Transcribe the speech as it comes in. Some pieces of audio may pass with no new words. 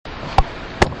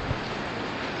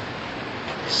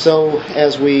So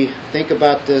as we think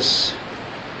about this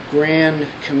grand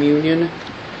communion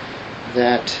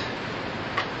that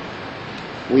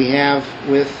we have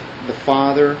with the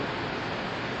Father,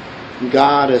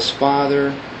 God as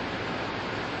Father,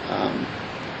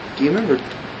 do you remember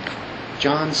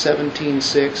John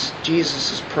 17:6?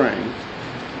 Jesus is praying.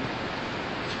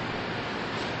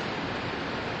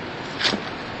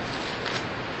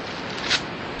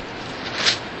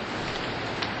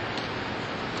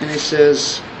 And he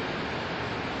says,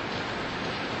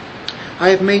 I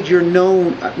have made your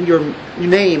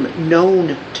name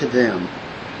known to them,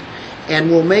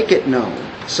 and will make it known,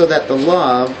 so that the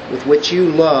love with which you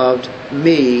loved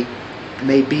me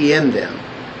may be in them,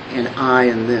 and I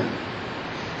in them.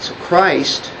 So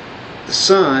Christ, the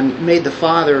Son, made the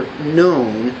Father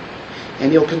known,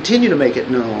 and He'll continue to make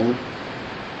it known,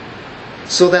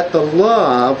 so that the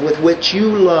love with which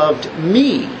you loved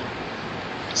me,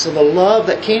 so the love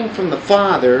that came from the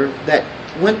Father that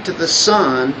went to the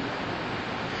Son,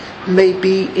 may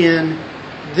be in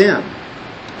them.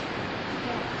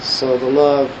 So the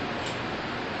love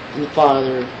from the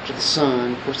Father to the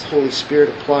Son, of course the Holy Spirit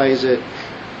applies it,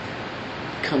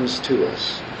 comes to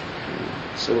us.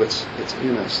 So it's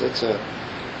in us. That's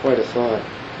quite a thought.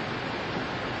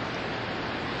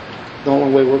 The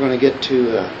only way we're going to get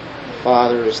to the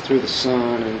Father is through the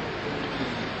Son and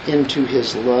into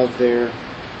His love there.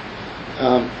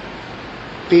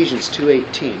 Ephesians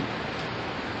 2:18.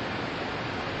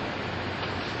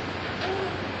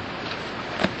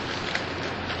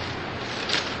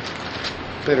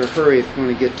 Better hurry if we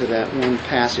want to get to that one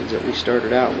passage that we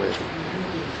started out with.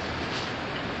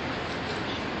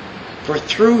 For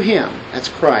through Him, that's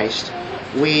Christ,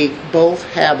 we both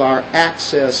have our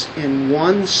access in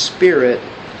one Spirit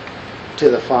to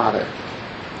the Father.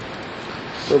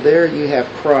 So there you have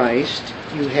Christ.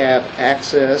 You have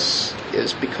access,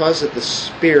 is because of the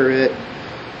Spirit,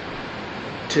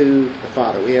 to the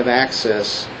Father. We have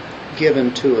access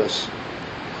given to us.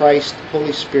 Christ,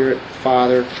 Holy Spirit,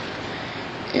 Father.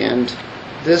 And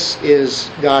this is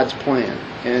God's plan.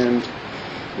 And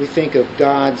we think of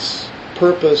God's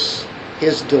purpose,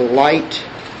 His delight.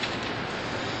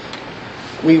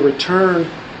 We return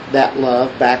that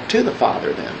love back to the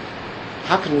Father then.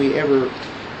 How can we ever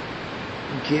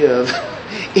give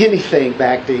anything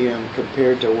back to Him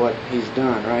compared to what He's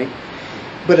done, right?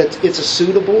 But it's a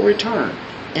suitable return,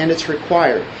 and it's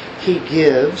required. He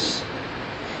gives,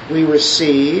 we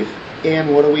receive,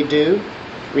 and what do?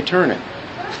 Return it.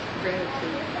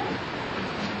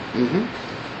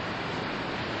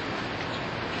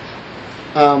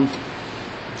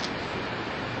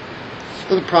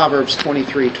 Look at Proverbs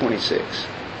 23:26.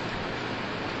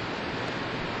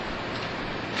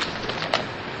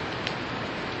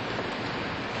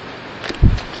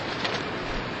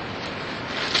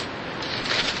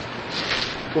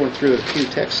 Going through a few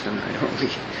texts tonight, aren't we?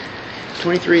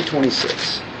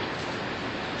 23:26.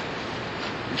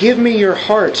 Give me your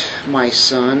heart, my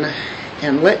son,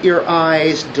 and let your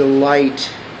eyes delight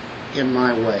in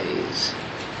my ways.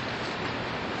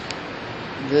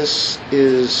 This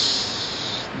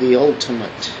is the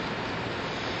ultimate.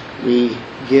 We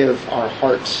give our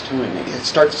hearts to Him. It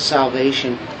starts with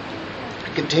salvation.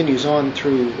 It continues on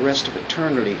through the rest of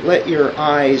eternity. Let your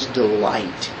eyes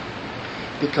delight.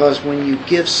 Because when you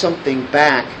give something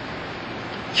back,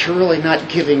 you're really not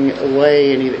giving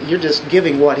away anything. You're just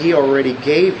giving what He already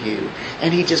gave you.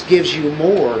 And He just gives you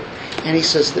more. And He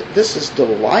says that this is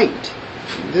delight.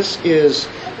 This is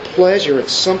pleasure.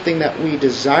 It's something that we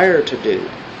desire to do.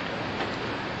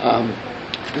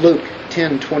 Luke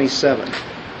 10:27.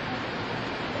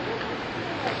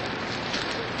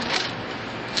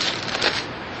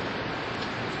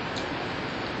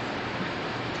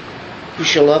 You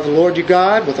shall love the Lord your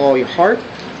God with all your heart,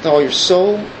 with all your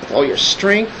soul, with all your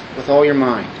strength, with all your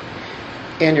mind,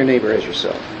 and your neighbor as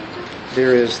yourself.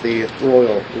 There is the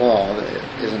royal law,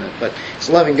 isn't it? But it's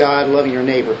loving God, loving your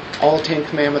neighbor. All 10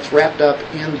 commandments wrapped up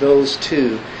in those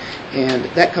two. And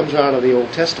that comes out of the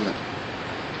Old Testament.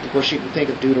 Of course, you can think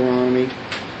of Deuteronomy.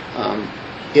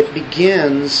 It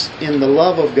begins in the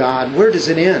love of God. Where does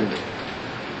it end?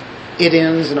 It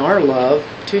ends in our love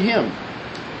to Him.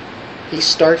 He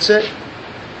starts it.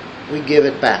 We give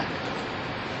it back.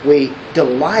 We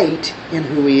delight in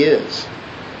who He is.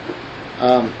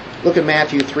 Look at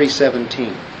Matthew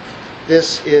 3:17.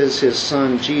 This is His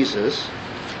Son, Jesus.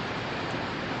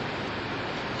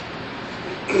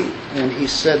 And He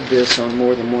said this on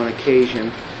more than one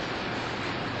occasion.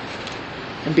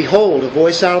 And behold, a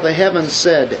voice out of the heavens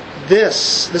said,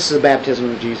 This is the baptism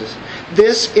of Jesus.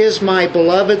 This is my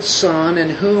beloved Son, in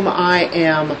whom I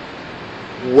am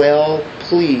well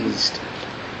pleased.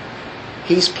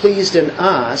 He's pleased in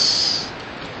us.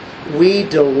 We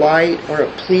delight or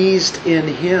are pleased in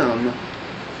Him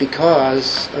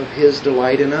because of His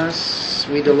delight in us.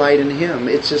 We delight in Him.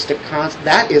 It's just a constant.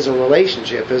 That is a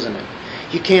relationship, isn't it?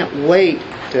 You can't wait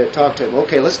to talk to Him.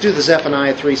 Okay, let's do the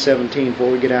Zephaniah 3:17 before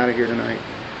we get out of here tonight.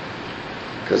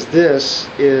 Because this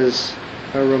is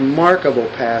a remarkable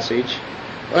passage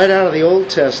right out of the Old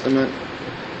Testament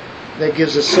that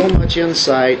gives us so much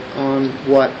insight on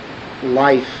what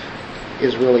life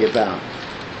is really about.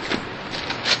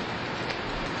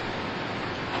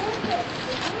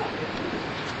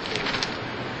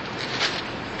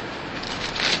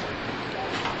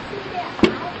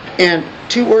 And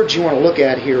two words you want to look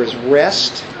at here is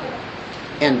rest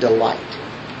and delight.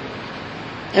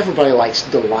 Everybody likes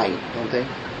delight, don't they?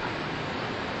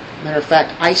 Matter of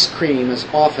fact, ice cream is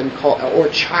often called, or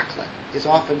chocolate is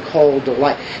often called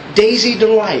delight. Daisy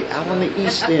Delight out on the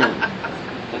East End.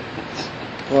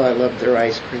 Well, I love their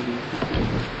ice cream. I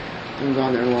haven't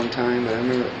gone there in a long time, but I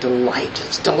remember delight.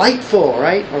 It's delightful,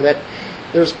 right? Or that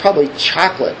there's probably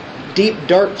chocolate, deep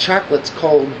dark chocolate's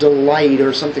called delight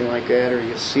or something like that, or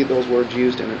you see those words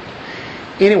used in it.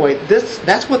 Anyway,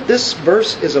 that's what this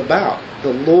verse is about.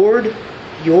 The Lord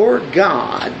your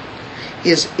God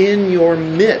is in your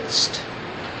midst,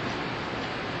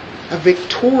 a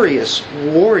victorious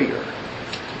warrior,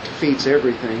 defeats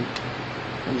everything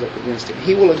comes up against him.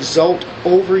 He will exult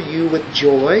over you with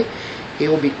joy. He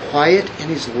will be quiet in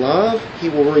His love. He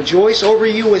will rejoice over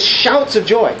you with shouts of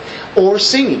joy, or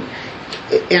singing.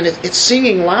 And it's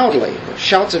singing loudly, or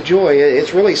shouts of joy.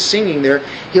 It's really singing there.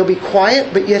 He'll be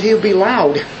quiet, but yet He'll be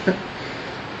loud.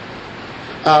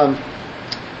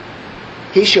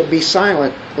 He shall be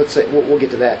silent. Let's say we'll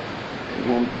get to that in a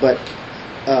moment. But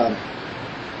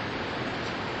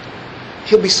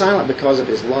He'll be silent because of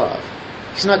His love.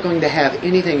 He's not going to have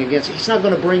anything against you. He's not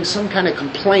going to bring some kind of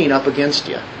complaint up against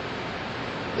you,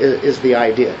 is the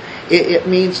idea. It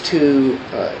means to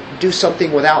do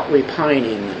something without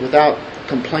repining, without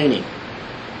complaining.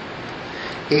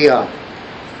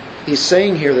 He's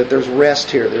saying here that there's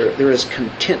rest here. There is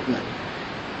contentment.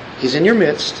 He's in your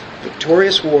midst,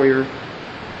 victorious warrior.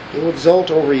 He will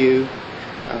exult over you.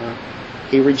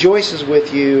 He rejoices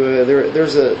with you.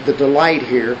 There's the delight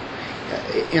here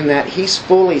in that He's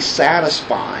fully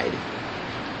satisfied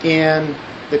in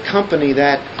the company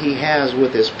that He has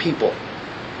with His people.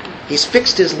 He's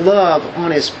fixed His love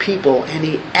on His people, and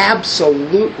He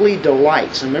absolutely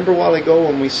delights. Remember a while ago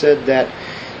when we said that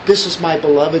this is my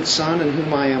beloved Son in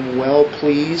whom I am well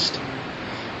pleased?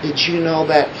 Did you know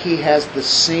that He has the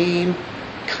same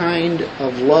kind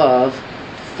of love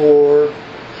for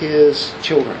His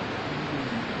children?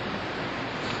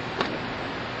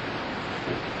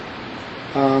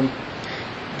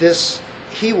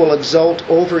 He will exult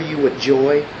over you with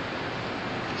joy.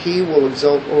 He will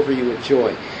exult over you with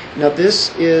joy. Now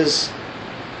this is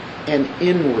an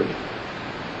inward.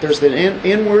 There's an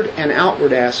inward and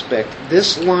outward aspect.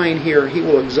 This line here, He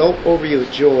will exult over you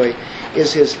with joy,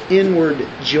 is His inward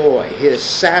joy, His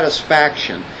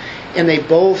satisfaction. And they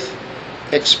both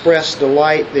express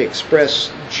delight, they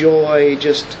express joy,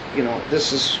 just,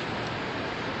 this is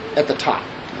at the top.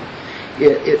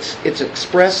 It's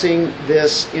expressing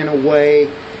this in a way.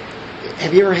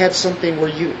 Have you ever had something where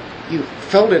you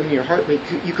felt it in your heart, but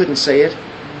you couldn't say it?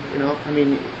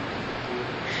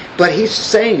 But He's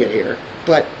saying it here.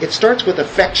 But it starts with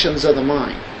affections of the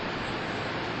mind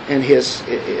and his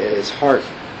heart.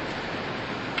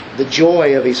 The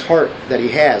joy of His heart that He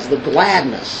has, the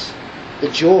gladness, the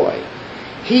joy.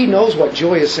 He knows what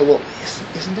joy is. So, well,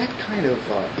 isn't that kind of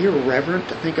irreverent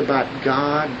to think about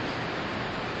God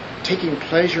taking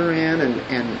pleasure in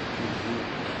and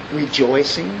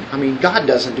rejoicing? God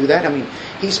doesn't do that.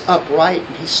 He's upright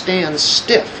and He stands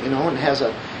stiff, and has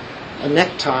a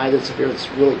necktie that's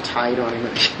really tight on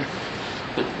Him.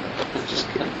 Just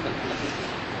kidding.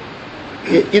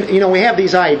 We have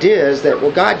these ideas that,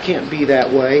 well, God can't be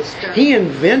that way. Stern. He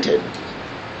invented. I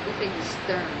think He's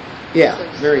stern. Yeah, So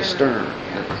very stern.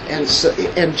 And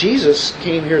Jesus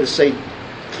came here to say,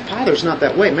 the Father's not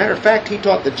that way. Matter of fact, He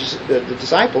taught the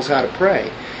disciples how to pray.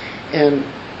 And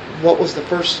what was the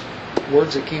first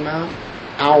words that came out?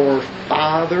 Our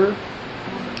Father.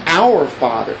 Our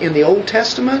Father. In the Old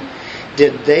Testament,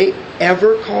 did they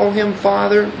ever call Him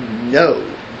Father? No.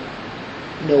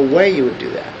 No way you would do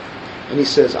that. And He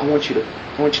says, I want you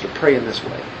to pray in this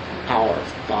way. Our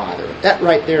Father. That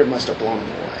right there must have blown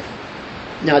Him away.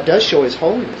 Now it does show His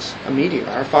holiness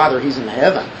immediately. Our Father, He's in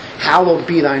heaven. Hallowed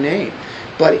be Thy name.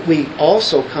 But we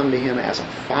also come to Him as a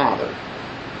Father.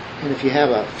 And if you have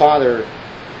a father,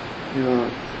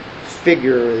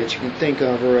 figure that you can think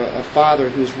of, or a father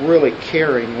who's really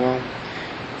caring, well,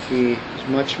 He is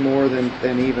much more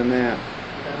than even that.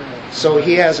 So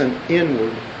He has an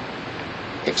inward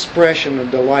expression of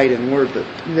delight in word. But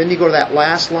then you go to that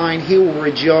last line, He will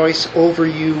rejoice over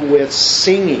you with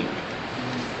singing.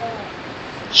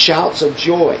 Shouts of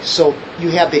joy. So you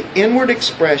have the inward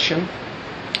expression.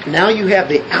 Now you have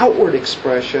the outward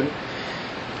expression.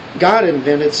 God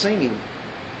invented singing.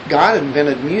 God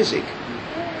invented music.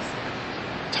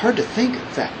 It's hard to think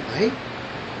of that way.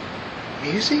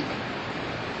 Music?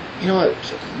 You know,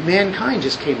 mankind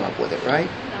just came up with it, right?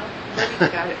 No,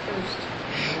 he got it first.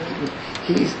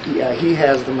 He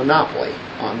has the monopoly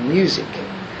on music,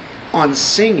 on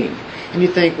singing. And you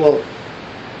think, well,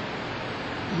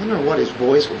 I wonder what his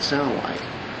voice would sound like.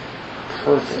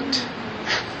 Perfect.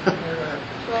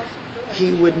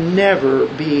 He would never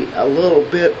be a little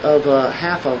bit of a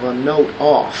half of a note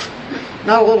off.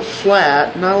 Not a little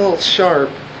flat, not a little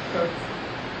sharp.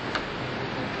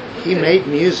 He made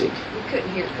music. We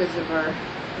couldn't hear it because of our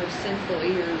sinful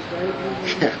ears,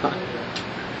 right? Yeah.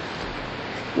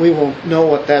 We will know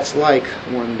what that's like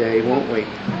one day, won't we?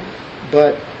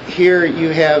 But here you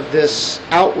have this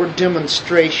outward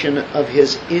demonstration of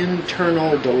His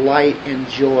internal delight and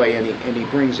joy, and he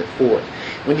brings it forth.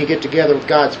 When you get together with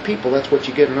God's people, that's what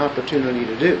you get an opportunity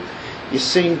to do. You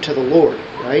sing to the Lord,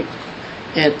 right?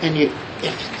 And you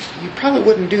probably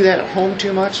wouldn't do that at home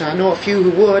too much. I know a few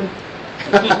who would.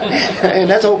 And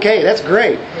that's okay, that's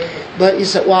great. But you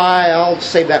said, well, I'll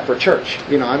save that for church.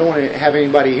 You know, I don't want to have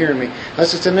anybody hearing me.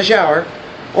 Unless it's in the shower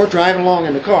or driving along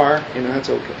in the car, you know, that's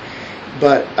okay.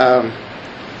 But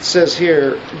it says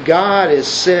here, God is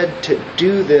said to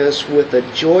do this with a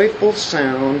joyful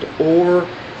sound or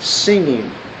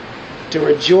singing. To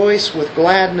rejoice with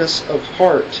gladness of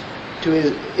heart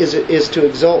is to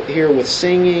exult here with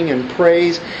singing and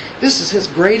praise. This is His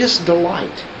greatest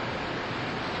delight.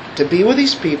 To be with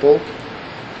these people,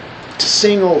 to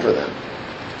sing over them.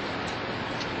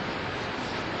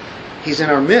 He's in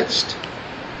our midst.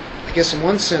 I guess in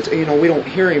one sense, you know, we don't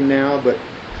hear Him now, but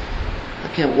I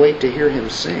can't wait to hear Him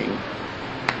sing.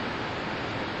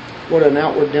 What an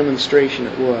outward demonstration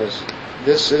it was.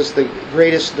 This is the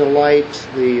greatest delight,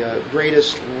 the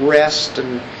greatest rest,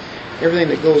 and everything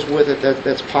that goes with it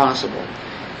that's possible.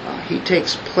 He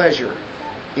takes pleasure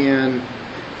in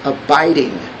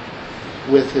abiding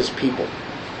with His people.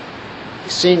 He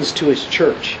sings to His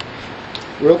church.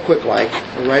 Real quick, right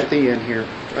at the end here.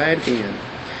 Right at the end.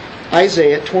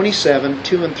 Isaiah 27,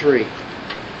 2 and 3.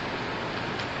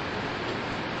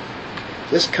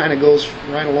 This kind of goes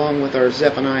right along with our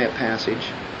Zephaniah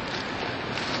passage.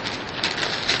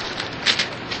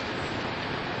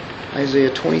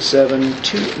 Isaiah 27,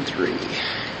 2 and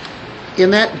 3. In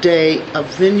that day, a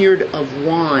vineyard of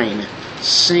wine,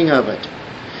 sing of it.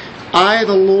 I,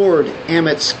 the Lord, am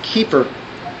its keeper.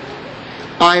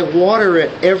 I water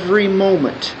it every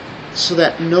moment, so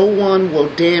that no one will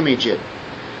damage it.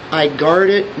 I guard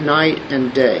it night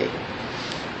and day.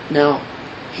 Now,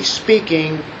 he's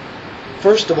speaking,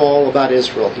 first of all, about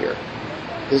Israel here.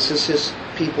 This is His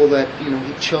people that,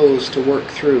 He chose to work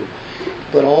through.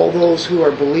 But all those who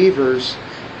are believers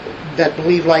that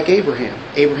believe like Abraham.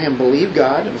 Abraham believed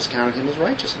God and was counted him as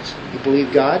righteousness. He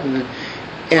believed God,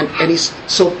 and he's,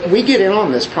 so we get in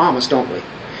on this promise, don't we?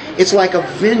 It's like a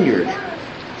vineyard.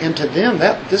 And to them,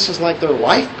 this is like their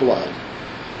lifeblood.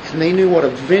 And they knew what a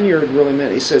vineyard really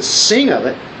meant. He says, sing of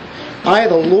it. I,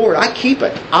 the Lord, I keep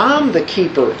it. I'm the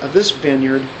keeper of this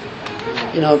vineyard.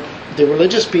 The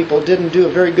religious people didn't do a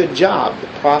very good job. The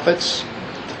prophets,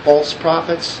 the false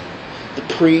prophets, the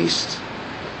priests,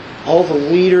 all the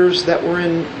leaders that were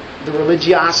in the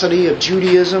religiosity of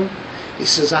Judaism. He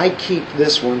says, I keep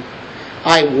this one.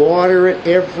 I water it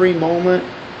every moment.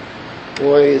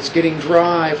 Boy, it's getting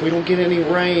dry. If we don't get any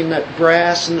rain, that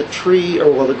grass and the tree,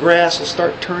 the grass will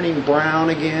start turning brown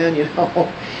again,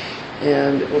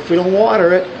 And if we don't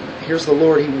water it, here's the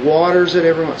Lord. He waters it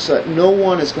every month so that no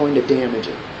one is going to damage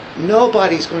it.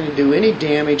 Nobody's going to do any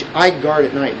damage. I guard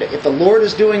it night and day. If the Lord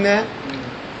is doing that,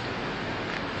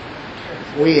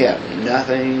 we have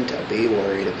nothing to be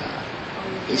worried about.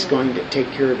 He's going to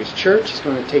take care of His church. He's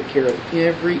going to take care of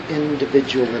every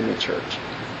individual in the church.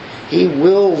 He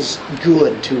wills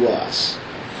good to us.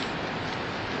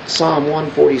 Psalm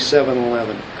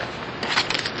 147:11.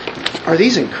 Are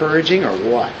these encouraging or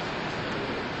what?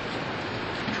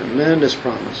 Tremendous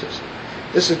promises.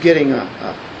 This is getting a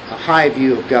high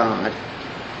view of God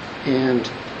and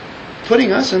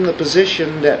putting us in the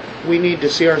position that we need to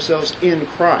see ourselves in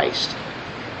Christ.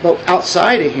 But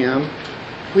outside of Him,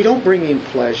 we don't bring Him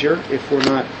pleasure if we're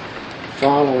not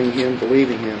following Him,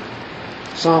 believing Him.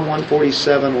 Psalm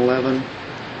 147:11.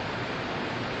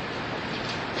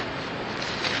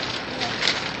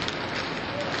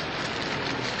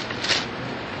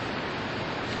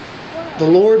 The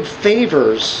Lord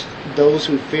favors those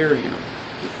who fear Him.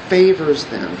 He favors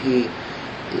them. He's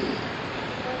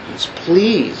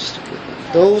pleased with them.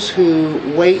 Those who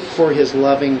wait for His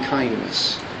loving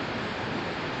kindness.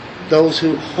 Those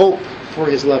who hope for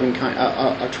His loving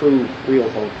kindness, a true, real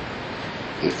hope.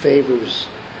 He favors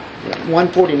them.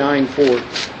 149:4.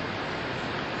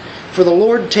 For the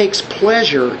Lord takes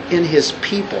pleasure in His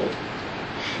people.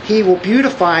 He will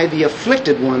beautify the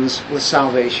afflicted ones with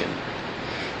salvation.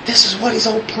 This is what His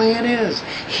whole plan is.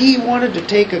 He wanted to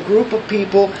take a group of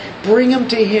people, bring them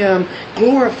to Him,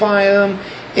 glorify them,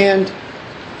 and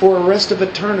for the rest of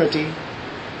eternity,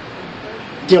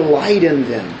 delight in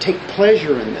them, take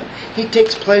pleasure in them. He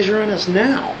takes pleasure in us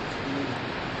now.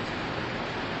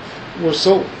 We're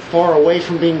so far away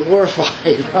from being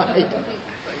glorified, right?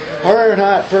 We're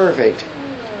not perfect.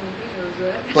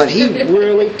 But He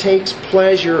really takes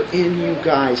pleasure in you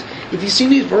guys. Have you seen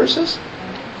these verses?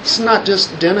 It's not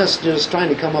just Dennis just trying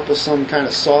to come up with some kind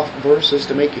of soft verses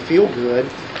to make you feel good.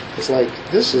 It's like,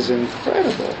 this is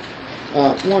incredible.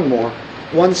 One more.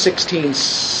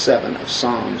 116:7 of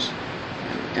Psalms.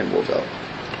 And we'll go.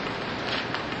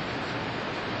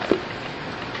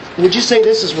 Would you say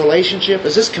this is relationship?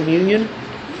 Is this communion?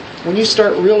 When you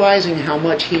start realizing how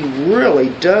much He really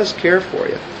does care for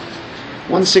you.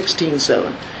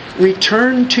 116:7.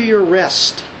 Return to your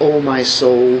rest, O my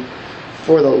soul,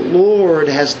 for the Lord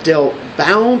has dealt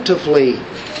bountifully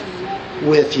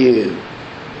with you.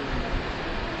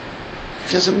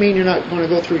 Doesn't mean you're not going to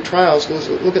go through trials.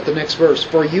 Look at the next verse.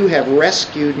 For you have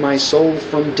rescued my soul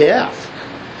from death,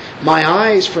 my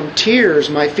eyes from tears,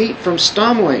 my feet from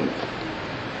stumbling.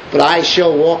 But I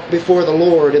shall walk before the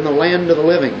Lord in the land of the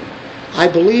living. I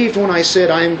believed when I said,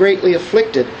 I am greatly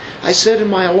afflicted. I said in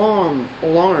my alarm,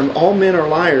 all men are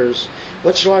liars.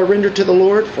 What shall I render to the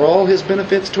Lord for all His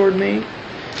benefits toward me?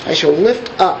 I shall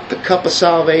lift up the cup of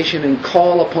salvation and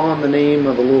call upon the name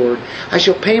of the Lord. I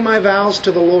shall pay my vows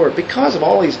to the Lord because of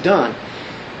all He's done.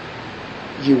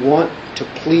 You want to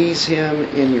please Him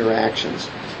in your actions.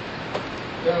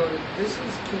 Now, this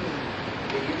is King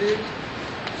David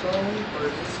Psalm, or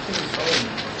is this King Solomon?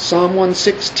 Psalm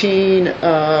 116,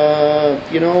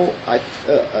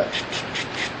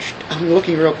 I'm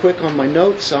looking real quick on my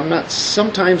notes.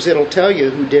 Sometimes it'll tell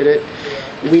you who did it.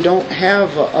 We don't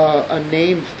have a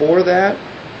name for that.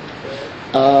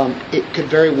 It could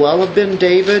very well have been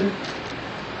David.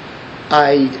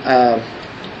 I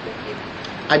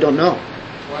don't know.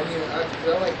 Well, I mean, I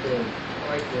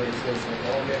like where it says that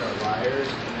all men are liars,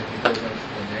 and if it goes on to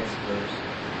the next verse,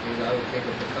 I would take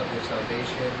up the cup of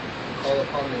salvation and call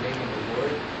upon the name of the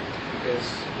Lord, because,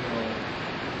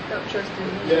 Don't trust in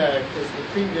me. yeah, because the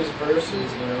previous verses,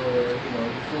 where, you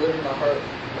deliver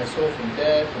my soul from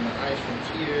death, and my eyes from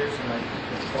tears, and my feet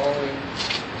from falling,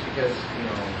 it's because,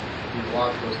 we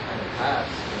walk those kind of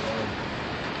paths,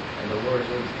 and the Lord's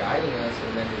always guiding us,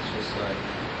 and then it's just like,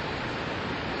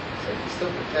 He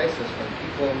still protects us from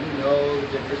people, and we know the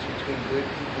difference between good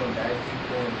people and bad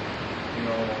people, and,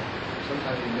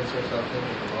 sometimes we miss ourselves in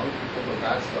with the wrong people, but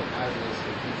God still has us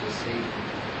and keeps us safe,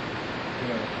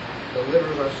 and,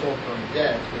 delivers our soul from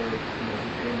death, where, we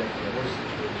could end up in a worse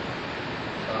situation.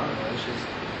 So, I don't know, it's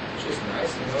just nice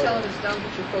to know. He's telling us don't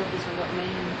put your focus on what man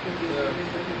can do, Yeah.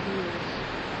 remember who He is.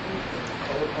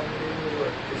 Call upon the name of the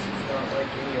Lord, because He's not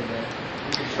like any of that.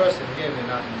 You can trust in Him and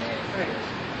not in man. Right.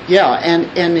 Yeah, and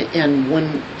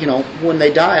when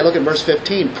they die, look at verse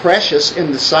 15. Precious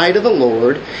in the sight of the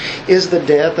Lord is the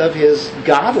death of His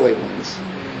godly ones.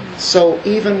 So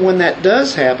even when that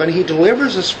does happen, He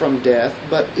delivers us from death.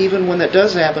 But even when that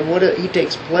does happen, He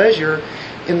takes pleasure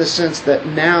in the sense that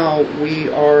now we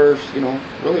are,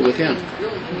 really with Him.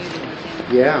 Really communing with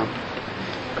Him. Yeah.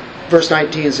 Verse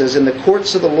 19 says, in the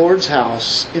courts of the Lord's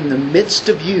house, in the midst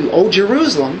of you, O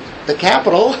Jerusalem, the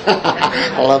capital.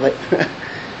 I love it.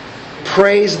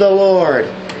 Praise the Lord.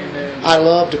 Amen. I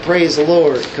love to praise the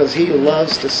Lord because He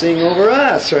loves to sing over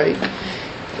us, right?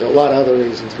 There are a lot of other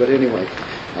reasons, but anyway.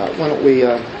 Why don't we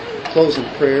close in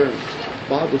prayer?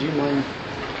 Bob, would you mind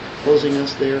closing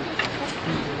us there?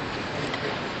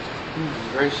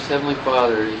 Gracious Heavenly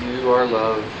Father, You are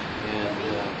love, and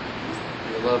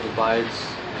Your love abides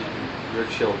in Your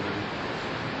children.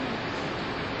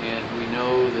 And we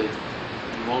know that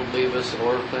You won't leave us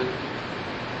orphaned.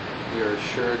 We are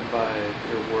assured by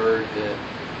Your word that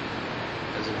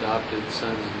as adopted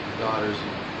sons and daughters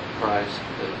of Christ,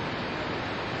 that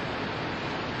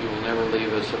You will never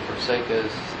leave us or forsake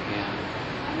us, and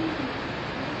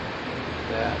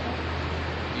that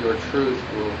Your truth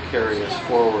will carry us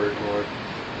forward, Lord,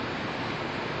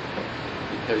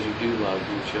 because You do love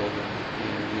Your children,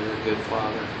 and You're a good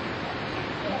Father,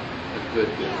 a good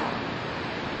Father.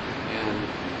 And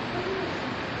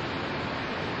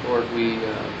Lord, we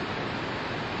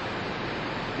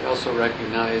also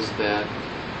recognize that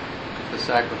the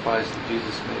sacrifice that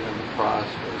Jesus made on the cross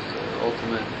was the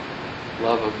ultimate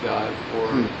love of God for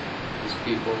His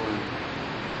people, and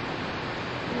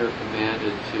we are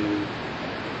commanded to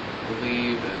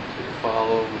believe and to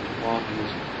follow and walk in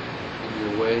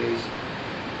your ways,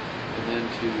 and then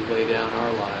to lay down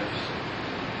our lives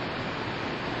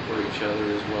for each other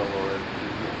as well, Lord.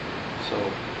 And so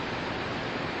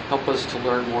help us to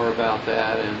learn more about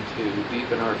that and to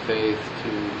deepen our faith,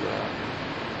 to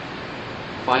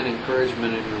find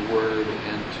encouragement in your word,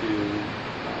 and to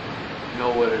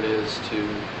know what it is to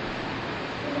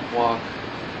walk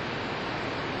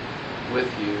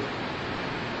with you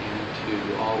and to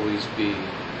always be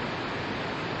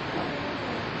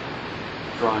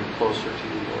drawing closer to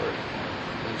you, Lord.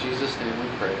 In Jesus' name we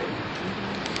pray.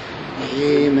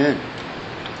 Amen.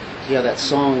 Yeah, that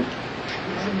song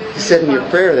you said in your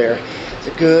prayer there. It's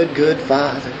a good, good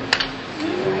Father.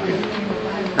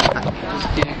 Just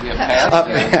can't get past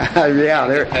that. Yeah,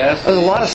 there's a lot of